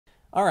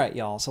Alright,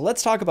 y'all, so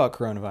let's talk about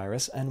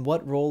coronavirus and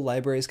what role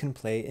libraries can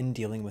play in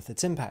dealing with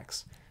its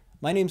impacts.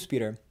 My name's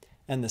Peter,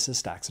 and this is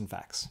Stacks and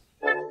Facts.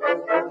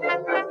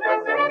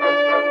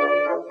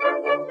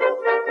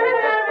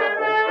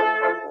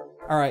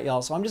 Alright,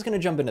 y'all, so I'm just going to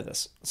jump into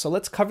this. So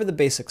let's cover the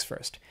basics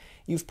first.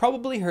 You've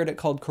probably heard it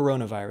called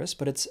coronavirus,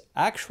 but its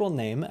actual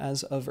name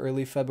as of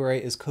early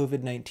February is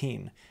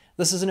COVID-19.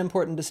 This is an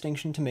important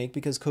distinction to make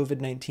because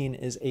COVID-19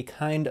 is a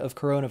kind of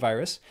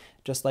coronavirus,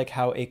 just like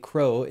how a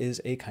crow is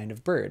a kind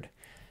of bird.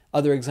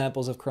 Other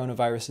examples of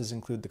coronaviruses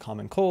include the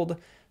common cold,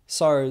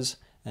 SARS,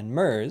 and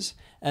MERS,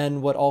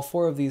 and what all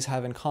four of these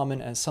have in common,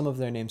 as some of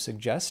their names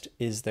suggest,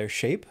 is their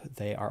shape.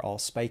 They are all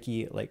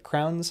spiky like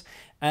crowns,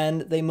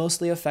 and they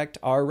mostly affect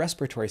our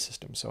respiratory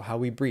system, so how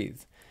we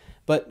breathe.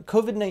 But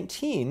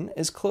COVID-19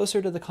 is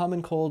closer to the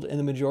common cold in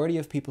the majority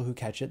of people who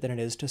catch it than it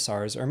is to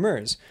SARS or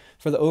MERS.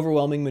 For the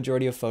overwhelming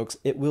majority of folks,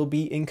 it will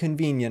be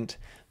inconvenient,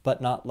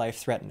 but not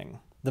life-threatening.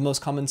 The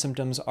most common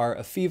symptoms are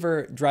a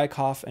fever, dry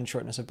cough, and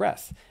shortness of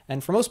breath.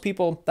 And for most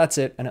people, that's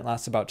it, and it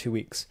lasts about 2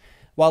 weeks.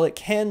 While it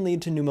can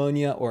lead to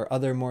pneumonia or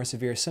other more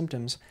severe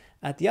symptoms,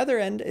 at the other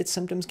end, its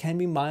symptoms can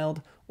be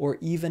mild or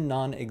even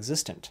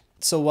non-existent.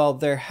 So while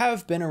there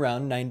have been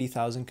around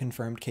 90,000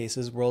 confirmed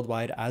cases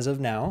worldwide as of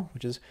now,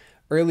 which is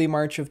early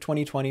March of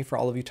 2020 for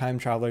all of you time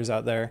travelers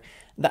out there,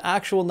 the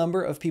actual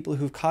number of people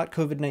who've caught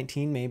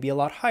COVID-19 may be a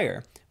lot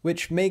higher,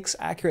 which makes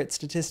accurate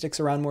statistics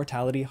around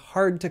mortality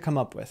hard to come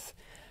up with.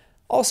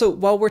 Also,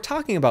 while we're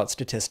talking about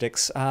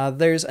statistics,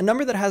 there's a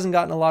number that hasn't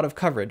gotten a lot of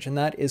coverage, and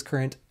that is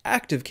current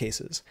active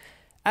cases.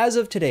 As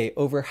of today,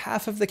 over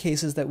half of the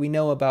cases that we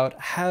know about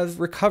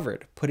have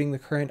recovered, putting the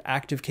current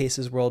active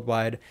cases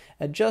worldwide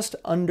at just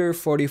under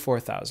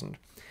 44,000.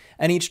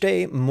 And each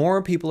day,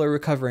 more people are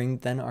recovering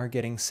than are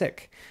getting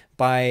sick,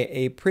 by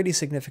a pretty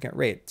significant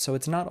rate, so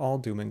it's not all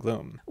doom and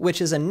gloom.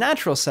 Which is a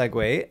natural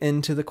segue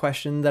into the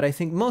question that I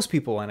think most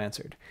people want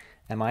answered.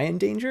 Am I in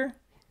danger?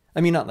 I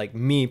mean, not like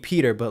me,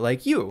 Peter, but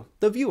like you,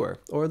 the viewer,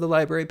 or the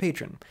library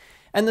patron.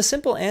 And the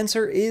simple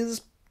answer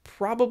is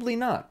probably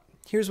not.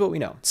 Here's what we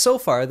know. So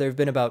far, there have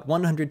been about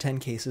 110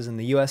 cases in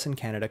the US and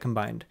Canada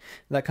combined.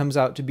 That comes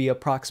out to be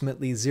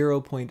approximately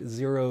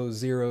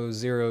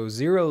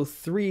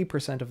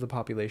 0.00003% of the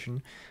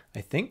population, I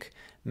think,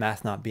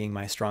 math not being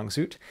my strong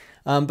suit.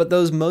 But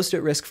those most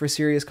at risk for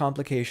serious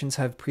complications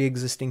have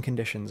pre-existing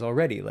conditions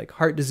already, like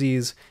heart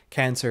disease,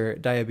 cancer,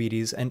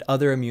 diabetes, and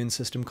other immune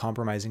system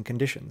compromising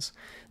conditions.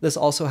 This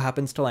also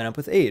happens to line up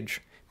with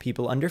age.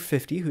 People under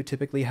 50 who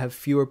typically have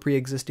fewer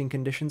pre-existing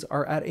conditions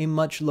are at a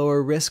much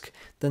lower risk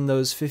than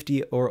those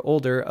 50 or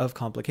older of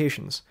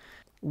complications.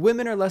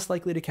 Women are less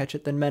likely to catch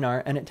it than men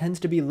are, and it tends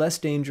to be less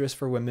dangerous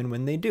for women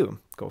when they do.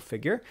 Go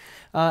figure.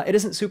 It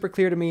isn't super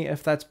clear to me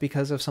if that's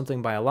because of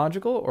something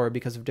biological or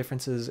because of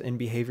differences in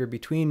behavior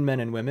between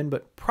men and women,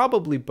 but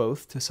probably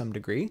both to some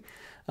degree.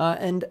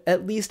 And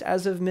at least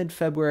as of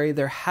mid-February,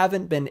 there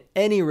haven't been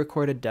any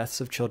recorded deaths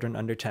of children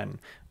under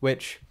 10,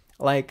 which,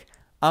 I'm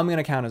going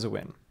to count as a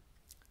win.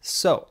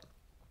 So,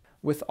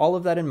 with all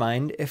of that in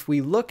mind, if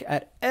we look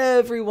at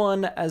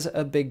everyone as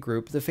a big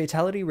group, the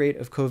fatality rate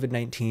of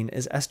COVID-19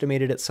 is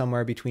estimated at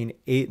somewhere between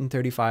 8 and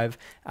 35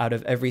 out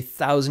of every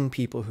 1,000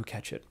 people who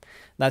catch it.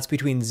 That's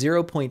between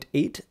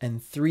 0.8 and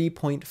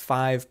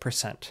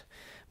 3.5%.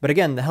 But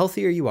again, the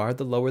healthier you are,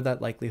 the lower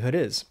that likelihood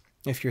is.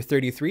 If you're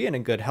 33 and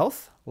in good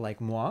health,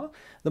 like moi,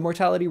 the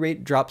mortality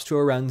rate drops to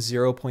around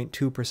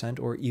 0.2%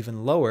 or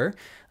even lower,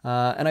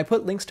 and I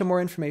put links to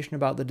more information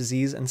about the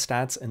disease and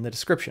stats in the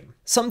description.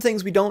 Some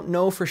things we don't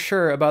know for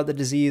sure about the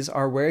disease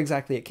are where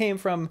exactly it came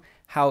from,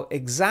 how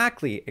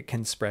exactly it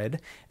can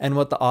spread, and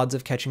what the odds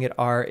of catching it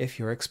are if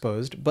you're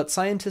exposed, but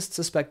scientists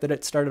suspect that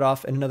it started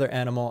off in another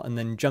animal and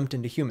then jumped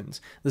into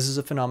humans. This is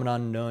a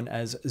phenomenon known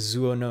as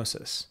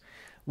zoonosis.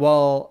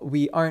 While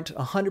we aren't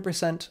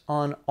 100%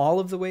 on all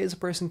of the ways a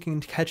person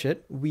can catch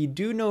it, we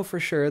do know for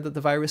sure that the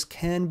virus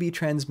can be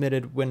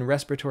transmitted when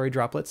respiratory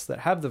droplets that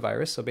have the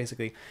virus, so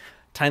basically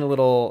tiny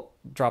little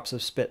drops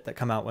of spit that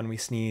come out when we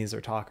sneeze or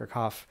talk or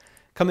cough,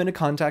 come into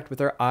contact with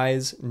our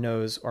eyes,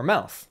 nose, or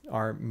mouth,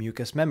 our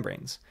mucous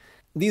membranes.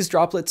 These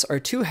droplets are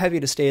too heavy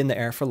to stay in the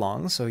air for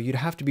long, so you'd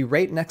have to be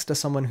right next to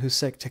someone who's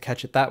sick to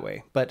catch it that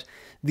way. But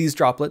these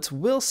droplets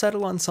will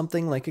settle on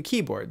something like a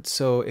keyboard,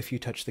 so if you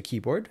touch the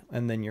keyboard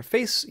and then your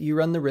face, you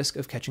run the risk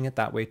of catching it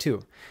that way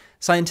too.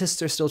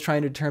 Scientists are still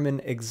trying to determine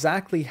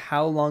exactly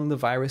how long the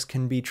virus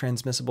can be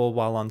transmissible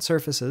while on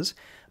surfaces,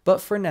 but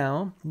for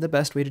now, the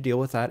best way to deal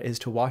with that is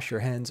to wash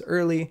your hands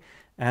early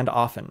and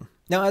often.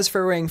 Now, as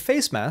for wearing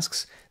face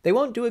masks, they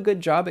won't do a good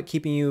job at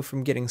keeping you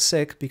from getting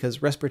sick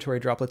because respiratory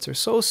droplets are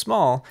so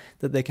small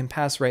that they can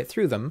pass right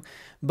through them.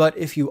 But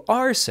if you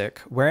are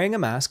sick, wearing a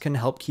mask can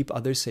help keep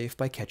others safe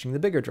by catching the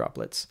bigger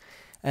droplets.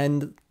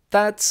 And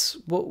that's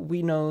what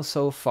we know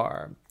so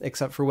far,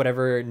 except for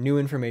whatever new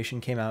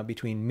information came out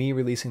between me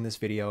releasing this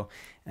video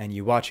and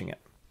you watching it.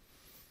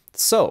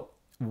 So,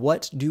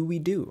 what do we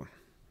do?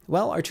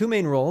 Well, our two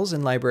main roles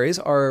in libraries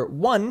are,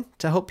 one,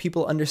 to help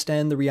people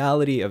understand the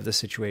reality of the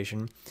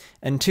situation,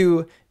 and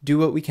two, do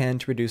what we can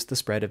to reduce the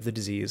spread of the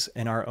disease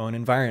in our own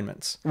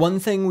environments. One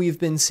thing we've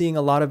been seeing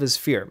a lot of is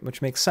fear,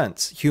 which makes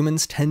sense.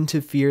 Humans tend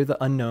to fear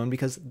the unknown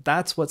because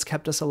that's what's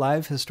kept us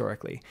alive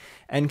historically.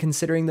 And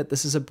considering that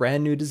this is a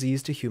brand new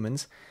disease to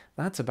humans,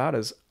 that's about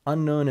as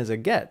unknown as it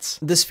gets.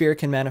 This fear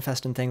can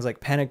manifest in things like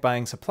panic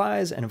buying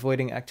supplies and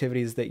avoiding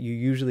activities that you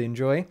usually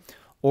enjoy,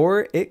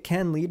 or it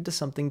can lead to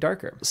something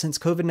darker. Since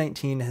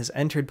COVID-19 has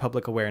entered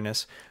public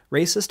awareness,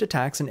 racist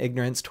attacks and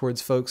ignorance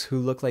towards folks who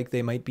look like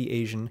they might be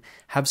Asian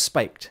have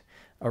spiked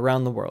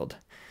around the world.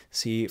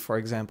 See, for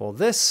example,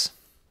 this,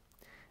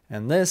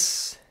 and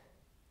this,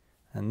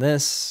 and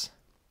this,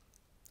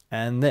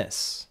 and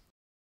this.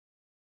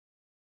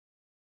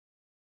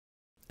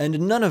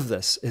 And none of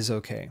this is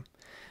okay.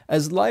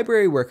 As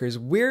library workers,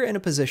 we're in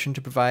a position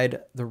to provide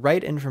the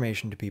right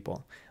information to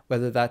people,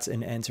 whether that's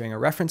in answering a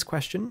reference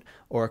question,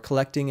 or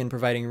collecting and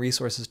providing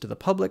resources to the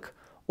public,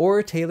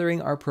 or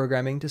tailoring our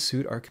programming to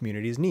suit our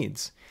community's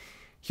needs.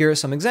 Here are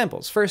some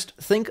examples. First,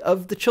 think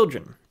of the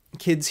children.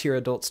 Kids hear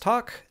adults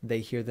talk,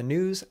 they hear the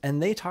news,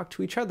 and they talk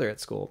to each other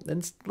at school.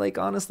 And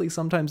honestly,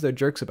 sometimes they're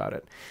jerks about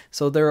it.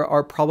 So there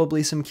are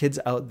probably some kids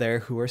out there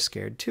who are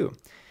scared too.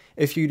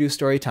 If you do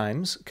story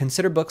times,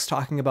 consider books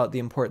talking about the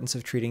importance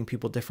of treating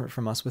people different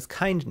from us with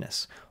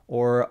kindness,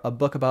 or a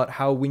book about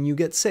how when you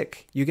get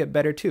sick, you get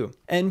better too.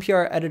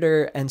 NPR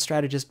editor and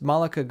strategist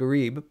Malaka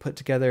Gharib put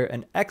together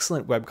an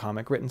excellent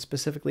webcomic written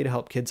specifically to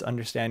help kids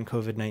understand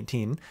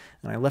COVID-19,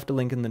 and I left a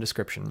link in the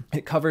description.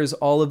 It covers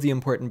all of the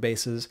important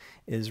bases,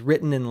 is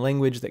written in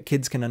language that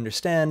kids can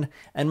understand,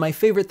 and my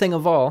favorite thing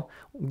of all,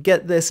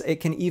 get this, it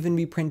can even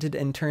be printed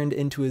and turned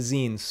into a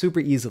zine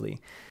super easily.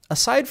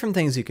 Aside from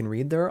things you can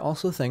read, there are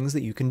also things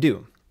that you can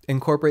do.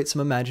 Incorporate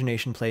some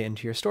imagination play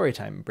into your story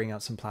time. Bring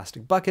out some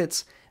plastic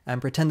buckets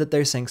and pretend that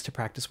they're sinks to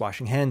practice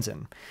washing hands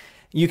in.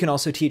 You can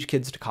also teach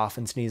kids to cough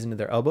and sneeze into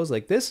their elbows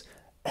like this.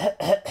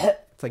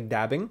 It's like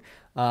dabbing.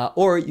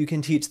 Or you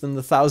can teach them the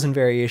 1,000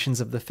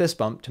 variations of the fist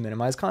bump to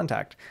minimize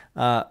contact.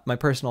 My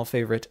personal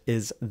favorite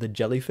is the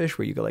jellyfish,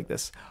 where you go like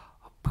this.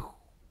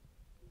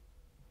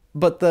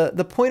 But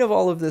the point of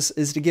all of this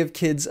is to give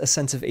kids a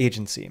sense of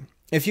agency.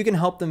 If you can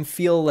help them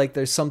feel like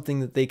there's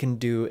something that they can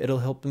do, it'll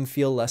help them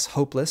feel less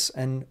hopeless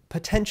and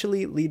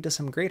potentially lead to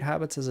some great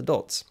habits as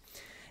adults.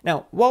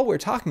 Now, while we're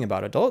talking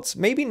about adults,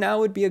 maybe now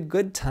would be a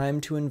good time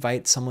to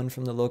invite someone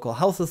from the local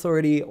health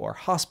authority or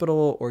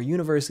hospital or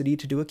university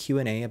to do a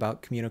Q&A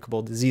about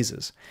communicable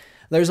diseases.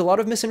 There's a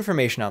lot of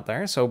misinformation out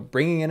there, so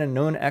bringing in a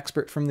known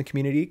expert from the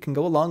community can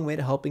go a long way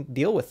to helping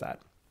deal with that.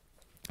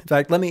 In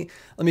fact, let me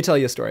tell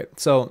you a story.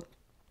 So,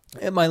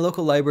 at my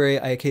local library,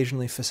 I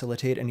occasionally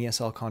facilitate an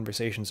ESL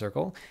conversation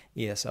circle,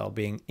 ESL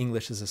being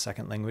English as a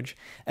second language,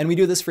 and we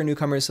do this for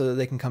newcomers so that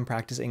they can come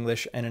practice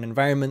English in an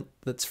environment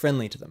that's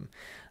friendly to them.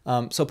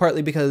 So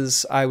partly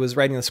because I was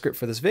writing the script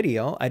for this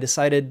video, I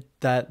decided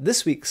that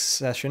this week's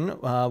session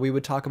we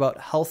would talk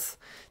about health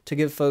to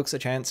give folks a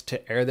chance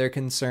to air their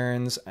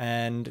concerns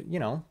and,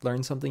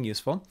 learn something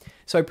useful.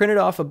 So I printed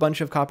off a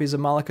bunch of copies of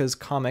Malaka's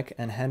comic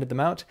and handed them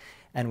out,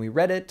 and we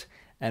read it,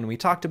 and we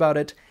talked about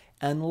it,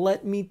 and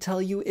let me tell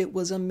you, it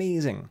was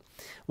amazing.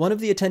 One of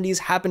the attendees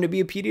happened to be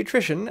a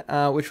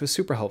pediatrician, which was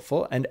super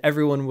helpful, and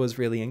everyone was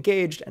really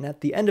engaged, and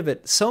at the end of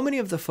it, so many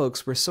of the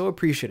folks were so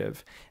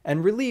appreciative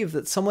and relieved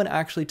that someone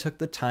actually took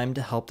the time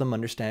to help them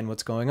understand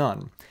what's going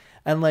on.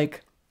 And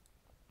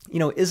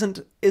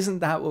isn't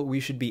that what we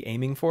should be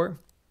aiming for?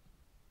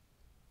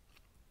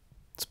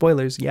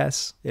 Spoilers,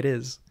 yes, it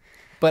is.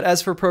 But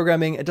as for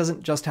programming, it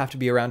doesn't just have to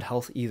be around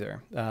health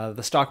either.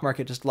 The stock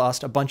market just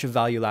lost a bunch of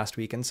value last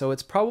week, and so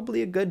it's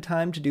probably a good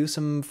time to do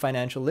some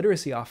financial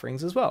literacy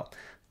offerings as well.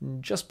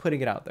 Just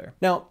putting it out there.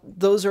 Now,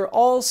 those are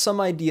all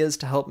some ideas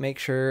to help make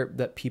sure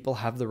that people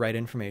have the right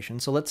information,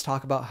 so let's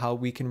talk about how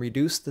we can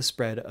reduce the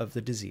spread of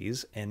the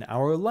disease in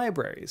our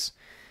libraries.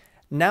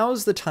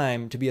 Now's the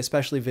time to be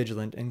especially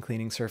vigilant in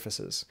cleaning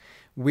surfaces.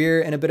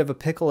 We're in a bit of a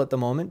pickle at the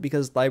moment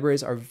because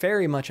libraries are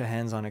very much a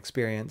hands-on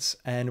experience,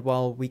 and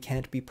while we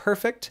can't be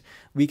perfect,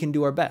 we can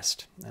do our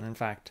best. And in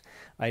fact,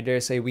 I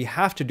dare say we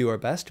have to do our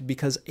best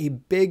because a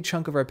big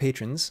chunk of our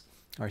patrons,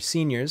 our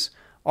seniors,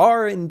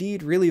 are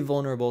indeed really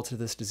vulnerable to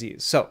this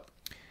disease. So,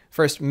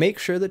 first, make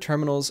sure that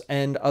terminals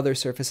and other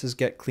surfaces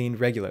get cleaned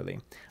regularly.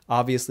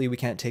 Obviously, we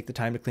can't take the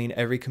time to clean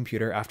every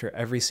computer after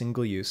every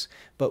single use,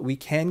 but we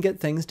can get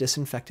things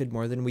disinfected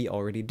more than we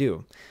already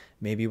do.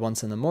 Maybe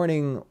once in the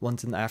morning,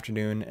 once in the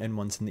afternoon, and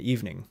once in the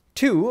evening.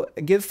 2,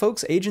 give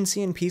folks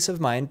agency and peace of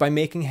mind by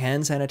making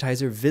hand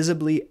sanitizer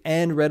visibly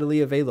and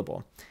readily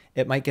available.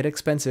 It might get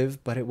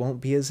expensive, but it won't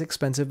be as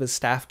expensive as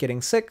staff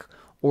getting sick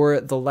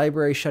or the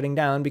library shutting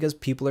down because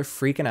people are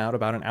freaking out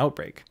about an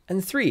outbreak.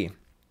 And 3,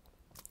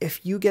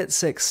 if you get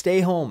sick,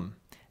 stay home.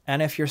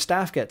 And if your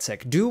staff gets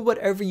sick, do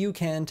whatever you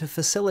can to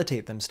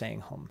facilitate them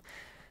staying home.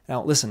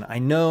 Now, listen, I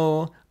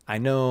know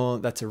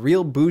that's a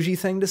real bougie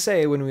thing to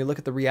say when we look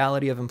at the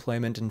reality of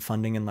employment and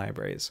funding in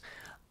libraries.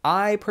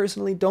 I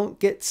personally don't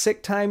get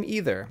sick time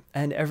either,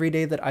 and every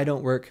day that I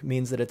don't work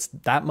means that it's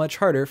that much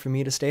harder for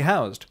me to stay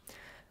housed.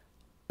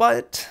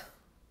 But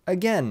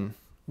again,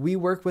 we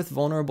work with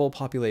vulnerable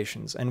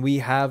populations and we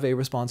have a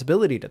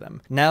responsibility to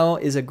them. Now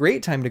is a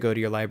great time to go to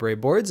your library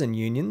boards and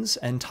unions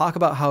and talk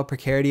about how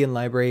precarity in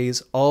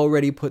libraries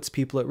already puts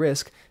people at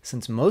risk,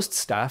 since most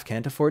staff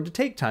can't afford to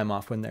take time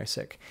off when they're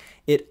sick.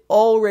 It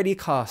already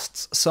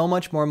costs so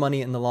much more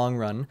money in the long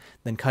run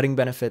than cutting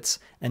benefits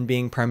and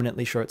being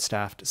permanently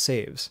short-staffed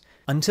saves.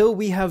 Until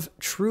we have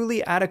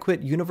truly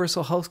adequate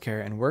universal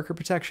healthcare and worker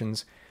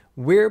protections,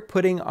 we're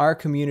putting our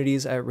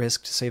communities at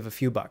risk to save a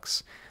few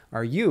bucks.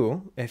 Are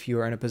you, if you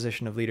are in a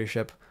position of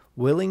leadership,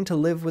 willing to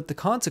live with the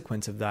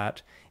consequence of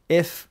that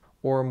if,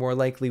 or more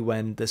likely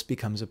when, this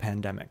becomes a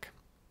pandemic?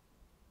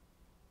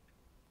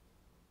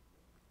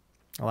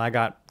 Well, I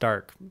got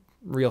dark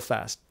real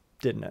fast,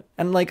 didn't it?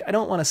 And I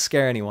don't want to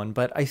scare anyone,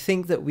 but I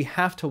think that we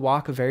have to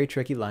walk a very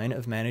tricky line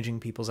of managing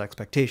people's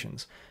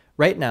expectations.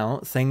 Right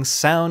now, things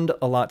sound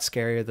a lot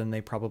scarier than they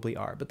probably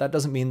are, but that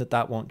doesn't mean that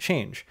that won't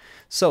change.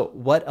 So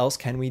what else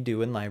can we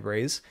do in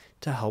libraries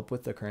to help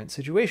with the current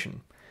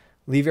situation?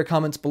 Leave your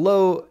comments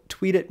below,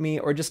 tweet at me,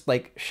 or just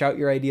shout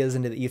your ideas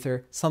into the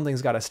ether.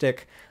 Something's got to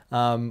stick.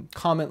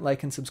 Comment,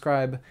 like, and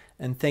subscribe,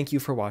 and thank you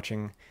for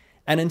watching.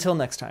 And until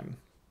next time,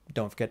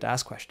 don't forget to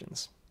ask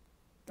questions.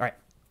 All right,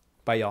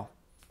 bye y'all.